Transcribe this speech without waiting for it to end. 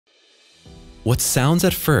What sounds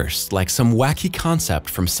at first like some wacky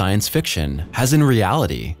concept from science fiction has in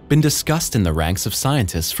reality been discussed in the ranks of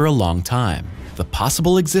scientists for a long time: the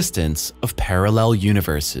possible existence of parallel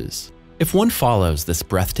universes. If one follows this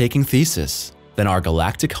breathtaking thesis, then our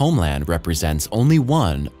galactic homeland represents only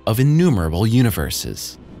one of innumerable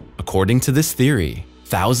universes. According to this theory,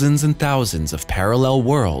 thousands and thousands of parallel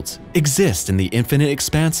worlds exist in the infinite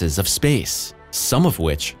expanses of space, some of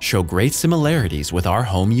which show great similarities with our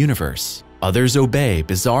home universe. Others obey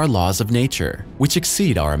bizarre laws of nature, which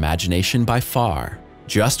exceed our imagination by far.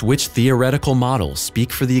 Just which theoretical models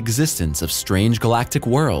speak for the existence of strange galactic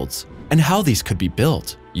worlds, and how these could be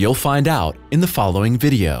built, you'll find out in the following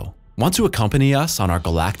video. Want to accompany us on our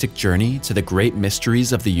galactic journey to the great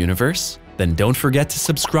mysteries of the universe? Then don't forget to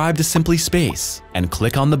subscribe to SimplySpace and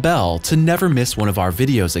click on the bell to never miss one of our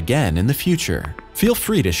videos again in the future. Feel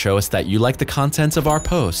free to show us that you like the content of our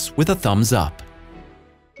posts with a thumbs up.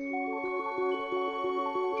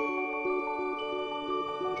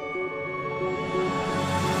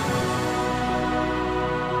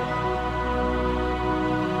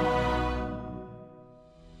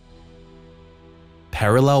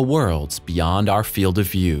 Parallel worlds beyond our field of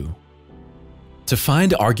view. To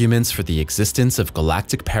find arguments for the existence of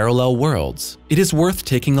galactic parallel worlds, it is worth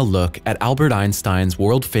taking a look at Albert Einstein's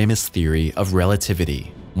world-famous theory of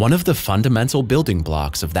relativity. One of the fundamental building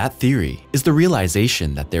blocks of that theory is the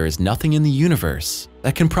realization that there is nothing in the universe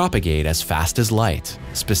that can propagate as fast as light.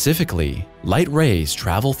 Specifically, light rays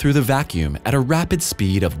travel through the vacuum at a rapid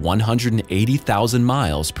speed of 180,000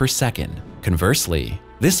 miles per second. Conversely,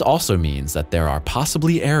 this also means that there are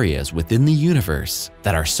possibly areas within the universe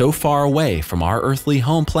that are so far away from our earthly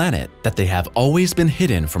home planet that they have always been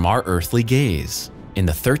hidden from our earthly gaze. In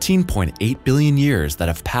the 13.8 billion years that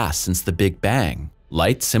have passed since the Big Bang,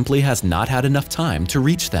 light simply has not had enough time to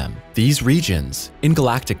reach them. These regions, in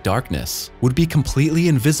galactic darkness, would be completely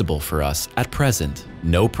invisible for us at present.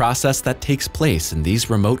 No process that takes place in these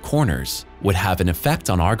remote corners would have an effect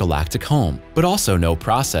on our galactic home, but also no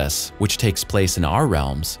process which takes place in our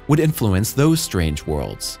realms would influence those strange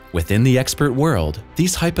worlds. Within the expert world,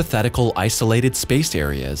 these hypothetical isolated space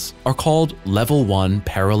areas are called Level 1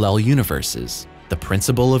 parallel universes. The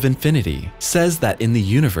principle of infinity says that in the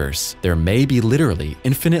universe, there may be literally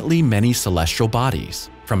infinitely many celestial bodies.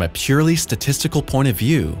 From a purely statistical point of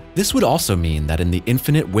view, this would also mean that in the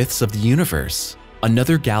infinite widths of the universe,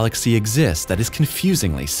 another galaxy exists that is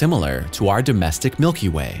confusingly similar to our domestic Milky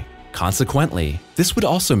Way. Consequently, this would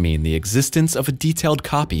also mean the existence of a detailed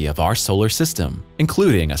copy of our solar system,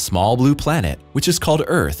 including a small blue planet, which is called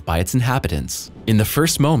Earth by its inhabitants. In the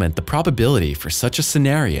first moment, the probability for such a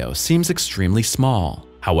scenario seems extremely small.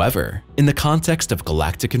 However, in the context of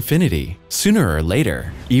galactic infinity, sooner or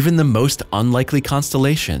later, even the most unlikely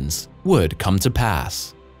constellations would come to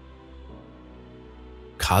pass.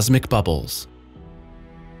 Cosmic bubbles.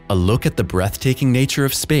 A look at the breathtaking nature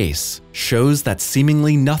of space shows that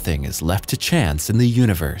seemingly nothing is left to chance in the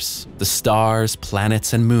universe. The stars,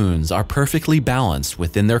 planets, and moons are perfectly balanced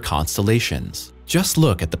within their constellations. Just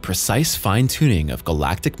look at the precise fine-tuning of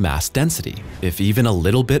galactic mass density. If even a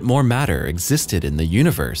little bit more matter existed in the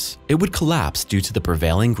universe, it would collapse due to the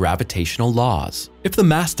prevailing gravitational laws. If the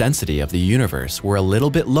mass density of the universe were a little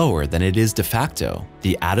bit lower than it is de facto,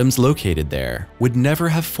 the atoms located there would never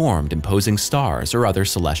have formed imposing stars or other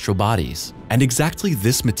celestial bodies. And exactly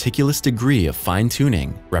this meticulous degree of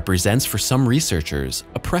fine-tuning represents for some researchers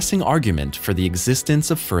a pressing argument for the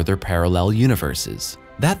existence of further parallel universes.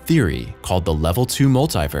 That theory, called the Level 2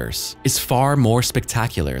 multiverse, is far more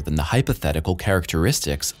spectacular than the hypothetical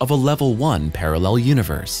characteristics of a Level 1 parallel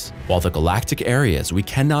universe. While the galactic areas we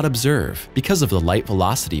cannot observe because of the light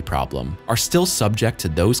velocity problem are still subject to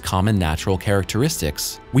those common natural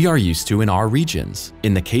characteristics we are used to in our regions,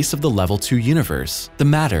 in the case of the Level 2 universe, the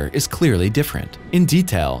matter is clearly different. In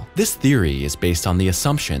detail, this theory is based on the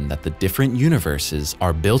assumption that the different universes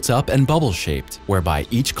are built up and bubble-shaped, whereby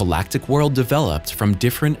each galactic world developed from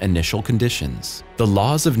different initial conditions. The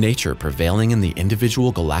laws of nature prevailing in the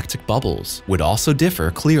individual galactic bubbles would also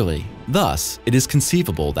differ clearly. Thus, it is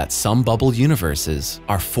conceivable that some bubble universes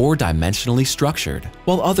are four-dimensionally structured,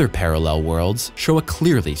 while other parallel worlds show a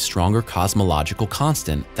clearly stronger cosmological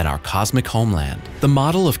constant than our cosmic homeland. The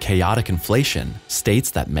model of chaotic inflation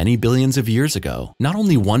states that many billions of years ago, not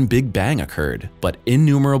only one Big Bang occurred, but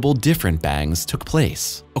innumerable different bangs took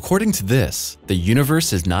place. According to this, the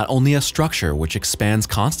universe is not only a structure which expands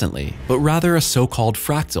constantly, but rather a so-called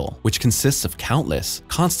fractal, which consists of countless,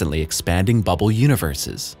 constantly expanding bubble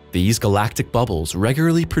universes. These galactic bubbles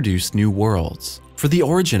regularly produce new worlds. For the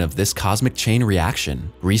origin of this cosmic chain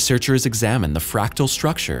reaction, researchers examine the fractal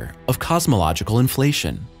structure of cosmological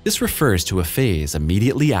inflation. This refers to a phase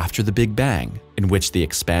immediately after the Big Bang, in which the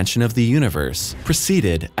expansion of the universe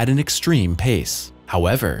proceeded at an extreme pace.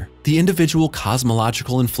 However, the individual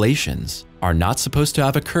cosmological inflations are not supposed to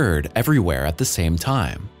have occurred everywhere at the same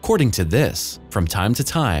time. According to this, from time to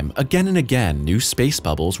time, again and again, new space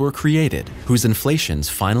bubbles were created, whose inflations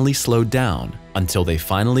finally slowed down until they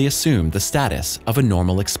finally assumed the status of a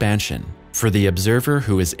normal expansion. For the observer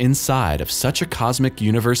who is inside of such a cosmic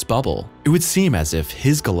universe bubble, it would seem as if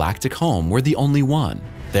his galactic home were the only one.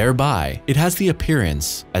 Thereby, it has the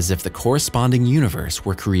appearance as if the corresponding universe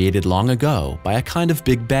were created long ago by a kind of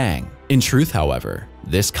Big Bang. In truth, however,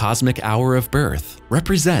 this cosmic hour of birth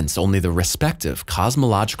represents only the respective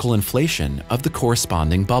cosmological inflation of the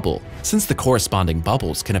corresponding bubble. Since the corresponding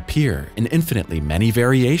bubbles can appear in infinitely many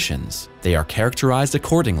variations, they are characterized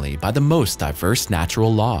accordingly by the most diverse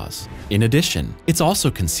natural laws. In addition, it's also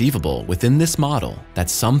conceivable within this model that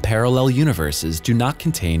some parallel universes do not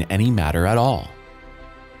contain any matter at all.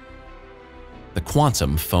 The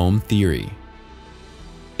quantum foam theory.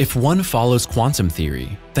 If one follows quantum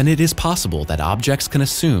theory, then it is possible that objects can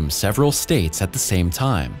assume several states at the same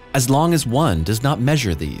time, as long as one does not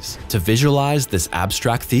measure these. To visualize this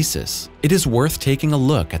abstract thesis, it is worth taking a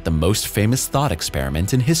look at the most famous thought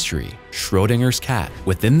experiment in history, Schrödinger's cat.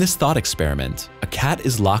 Within this thought experiment, a cat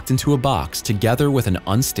is locked into a box together with an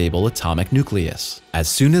unstable atomic nucleus. As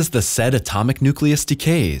soon as the said atomic nucleus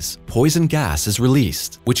decays, poison gas is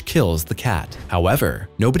released, which kills the cat. However,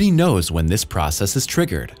 nobody knows when this process is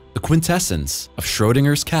triggered. The quintessence of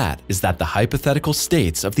Schrödinger's cat is that the hypothetical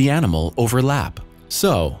states of the animal overlap.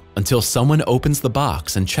 So, until someone opens the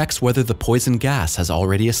box and checks whether the poison gas has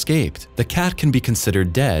already escaped, the cat can be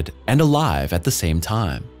considered dead and alive at the same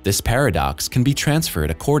time. This paradox can be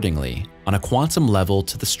transferred accordingly on a quantum level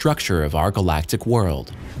to the structure of our galactic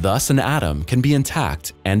world. Thus, an atom can be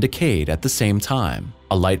intact and decayed at the same time.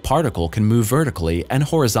 A light particle can move vertically and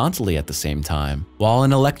horizontally at the same time, while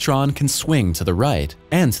an electron can swing to the right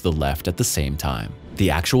and to the left at the same time. The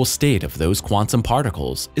actual state of those quantum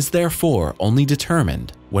particles is therefore only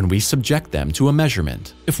determined when we subject them to a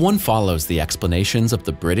measurement. If one follows the explanations of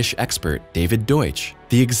the British expert David Deutsch,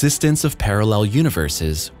 the existence of parallel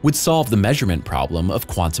universes would solve the measurement problem of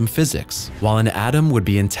quantum physics. While an atom would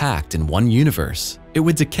be intact in one universe, it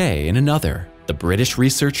would decay in another. The British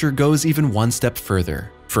researcher goes even one step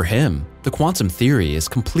further. For him, the quantum theory is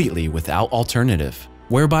completely without alternative,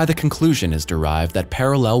 whereby the conclusion is derived that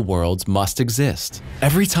parallel worlds must exist.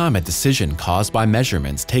 Every time a decision caused by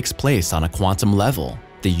measurements takes place on a quantum level,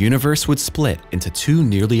 the universe would split into two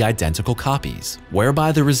nearly identical copies,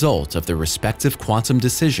 whereby the result of the respective quantum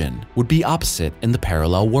decision would be opposite in the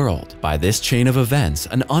parallel world. By this chain of events,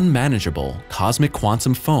 an unmanageable cosmic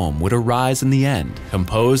quantum foam would arise in the end,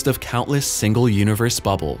 composed of countless single universe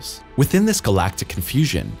bubbles. Within this galactic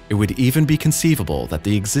confusion, it would even be conceivable that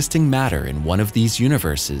the existing matter in one of these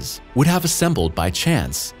universes would have assembled by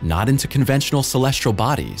chance, not into conventional celestial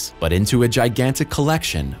bodies, but into a gigantic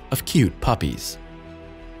collection of cute puppies.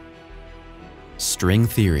 String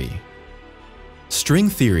theory. String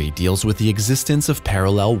theory deals with the existence of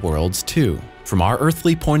parallel worlds too. From our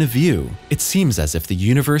earthly point of view, it seems as if the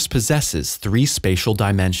universe possesses three spatial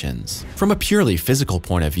dimensions. From a purely physical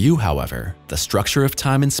point of view, however, the structure of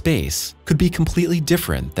time and space could be completely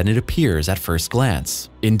different than it appears at first glance.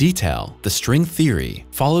 In detail, the string theory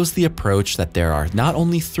follows the approach that there are not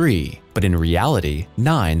only three, but in reality,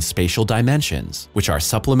 9 spatial dimensions, which are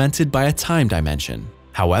supplemented by a time dimension.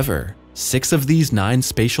 However, 6 of these 9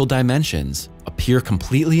 spatial dimensions appear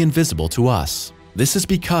completely invisible to us. This is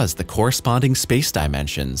because the corresponding space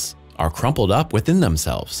dimensions are crumpled up within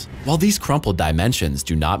themselves. While these crumpled dimensions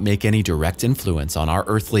do not make any direct influence on our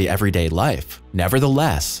earthly everyday life,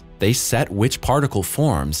 nevertheless, they set which particle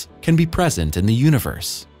forms can be present in the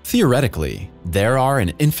universe. Theoretically, there are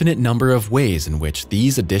an infinite number of ways in which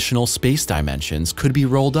these additional space dimensions could be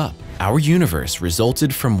rolled up. Our universe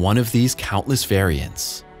resulted from one of these countless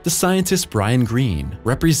variants. The scientist Brian Greene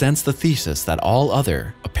represents the thesis that all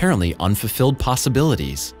other, apparently unfulfilled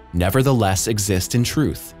possibilities nevertheless exist in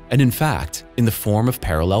truth, and in fact, in the form of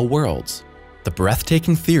parallel worlds. The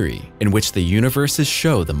breathtaking theory, in which the universes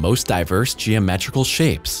show the most diverse geometrical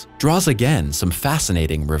shapes, draws again some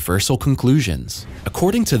fascinating reversal conclusions.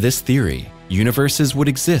 According to this theory, universes would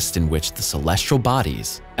exist in which the celestial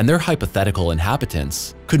bodies and their hypothetical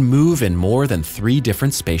inhabitants could move in more than 3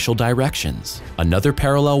 different spatial directions. Another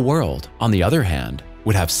parallel world, on the other hand,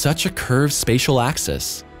 would have such a curved spatial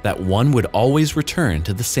axis that one would always return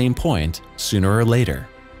to the same point sooner or later.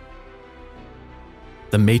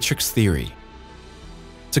 the Matrix Theory.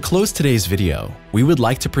 To close today's video, we would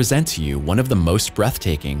like to present to you one of the most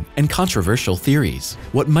breathtaking and controversial theories.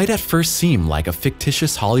 What might at first seem like a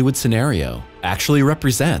fictitious Hollywood scenario actually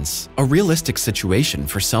represents a realistic situation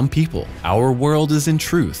for some people. Our world is in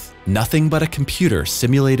truth nothing but a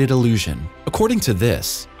computer-simulated illusion. According to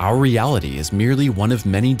this, our reality is merely one of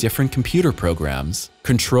many different computer programs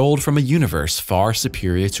controlled from a universe far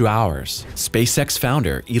superior to ours. SpaceX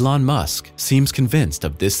founder Elon Musk seems convinced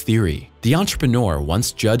of this theory. The entrepreneur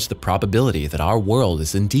once judged the probability that our world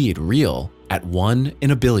is indeed real at 1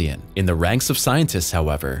 in a billion. In the ranks of scientists,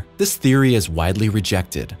 however, this theory is widely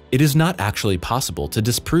rejected. It is not actually possible to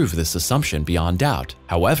disprove this assumption beyond doubt.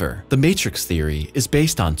 However, the Matrix theory is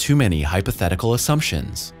based on too many hypothetical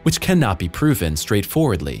assumptions, which cannot be proven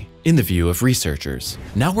straightforwardly, in the view of researchers.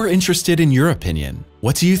 Now we're interested in your opinion.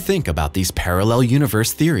 What do you think about these parallel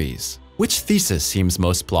universe theories? Which thesis seems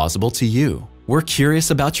most plausible to you? We're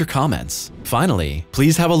curious about your comments. Finally,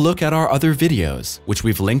 please have a look at our other videos, which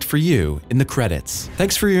we've linked for you in the credits.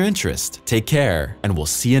 Thanks for your interest, take care, and we'll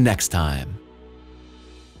see you next time.